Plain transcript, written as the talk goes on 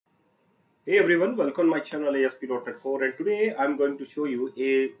Hey everyone, welcome to my channel ASP.NET Core, and today I'm going to show you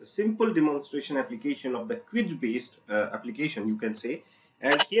a simple demonstration application of the quiz-based application, you can say.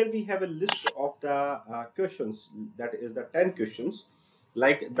 And here we have a list of the questions, that is the 10 questions.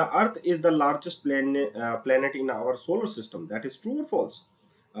 Like the Earth is the largest planet in our solar system. That is true or false?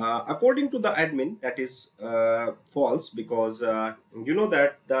 According to the admin, that is false, because you know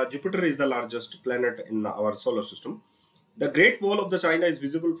that the Jupiter is the largest planet in our solar system. The Great Wall of the China is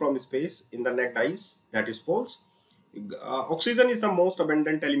visible from space in the naked eyes. That is false. Oxygen is the most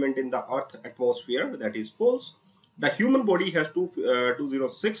abundant element in the Earth atmosphere. That is false. The human body has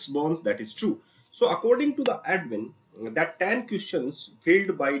 206 bones. That is true. So according to the admin, that 10 questions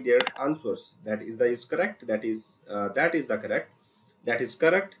filled by their answers. That is correct. That is the correct. That is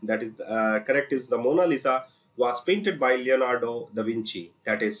correct. That is correct. Is the Mona Lisa was painted by Leonardo da Vinci.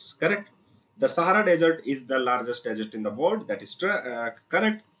 That is correct. The Sahara Desert is the largest desert in the world. That is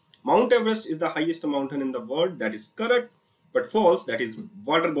correct. Mount Everest is the highest mountain in the world. That is correct. But false. That is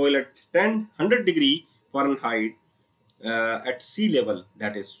water boil at 100 degree Fahrenheit at sea level.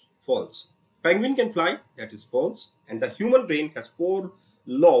 That is false. Penguin can fly. That is false. And the human brain has 4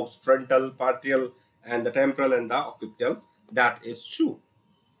 lobes: frontal, parietal, and the temporal and the occipital. That is true.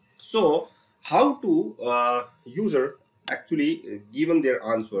 So how to user actually given their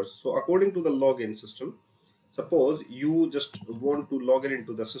answers. So according to the login system, suppose you just want to log in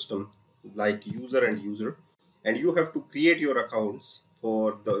into the system like user and user, and you have to create your accounts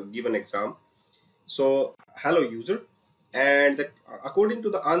for the given exam. So hello user, and according to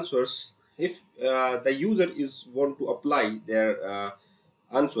the answers, if the user is want to apply their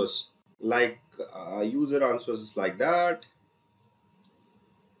answers, like user answers is like that.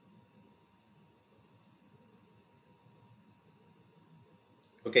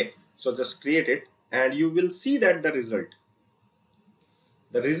 Okay, so just create it and you will see that the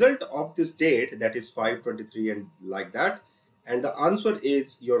result of this date, that is 523 and like that, and the answer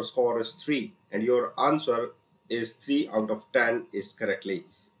is your score is 3 and your answer is 3 out of 10 is correctly.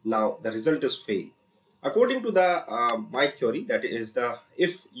 Now the result is fail. According to the my theory, that is the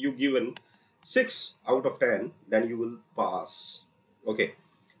if you given 6 out of 10, then you will pass. Okay,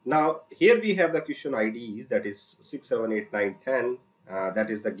 now here we have the question IDs, that is 6, 7, 8, 9, 10. That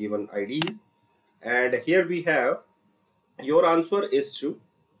is the given IDs, and here we have your answer is true,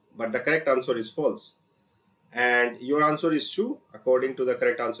 but the correct answer is false. And your answer is true according to the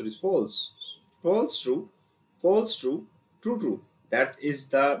correct answer is false. False, true, false, true, true, true. That is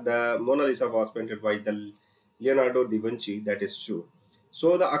the Mona Lisa was painted by the Leonardo da Vinci. That is true.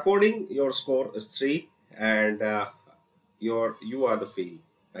 So the according your score is 3, and you are the fail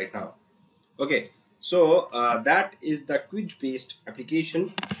right now. Okay, so that is the quiz based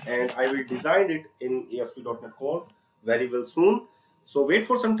application, and I will design it in ASP.NET Core very well soon. So wait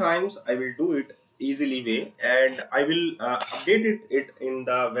for some times, I will do it easily way, and I will update it in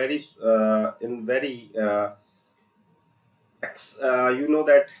the very you know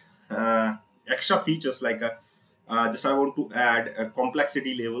that extra features, like just I want to add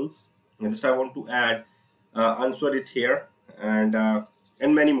complexity levels, and just I want to add answer it here, and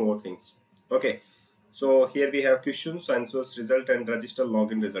many more things. Okay, so here we have questions, answers, result, and register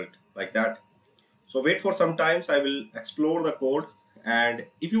login result, like that. So wait for some times, I will explore the code, and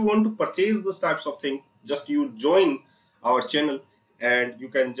if you want to purchase these types of things, just you join our channel and you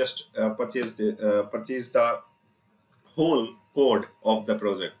can just purchase the whole code of the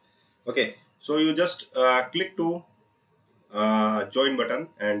project. Okay, so you just click to join button,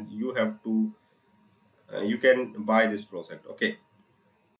 and you have to you can buy this project. Okay,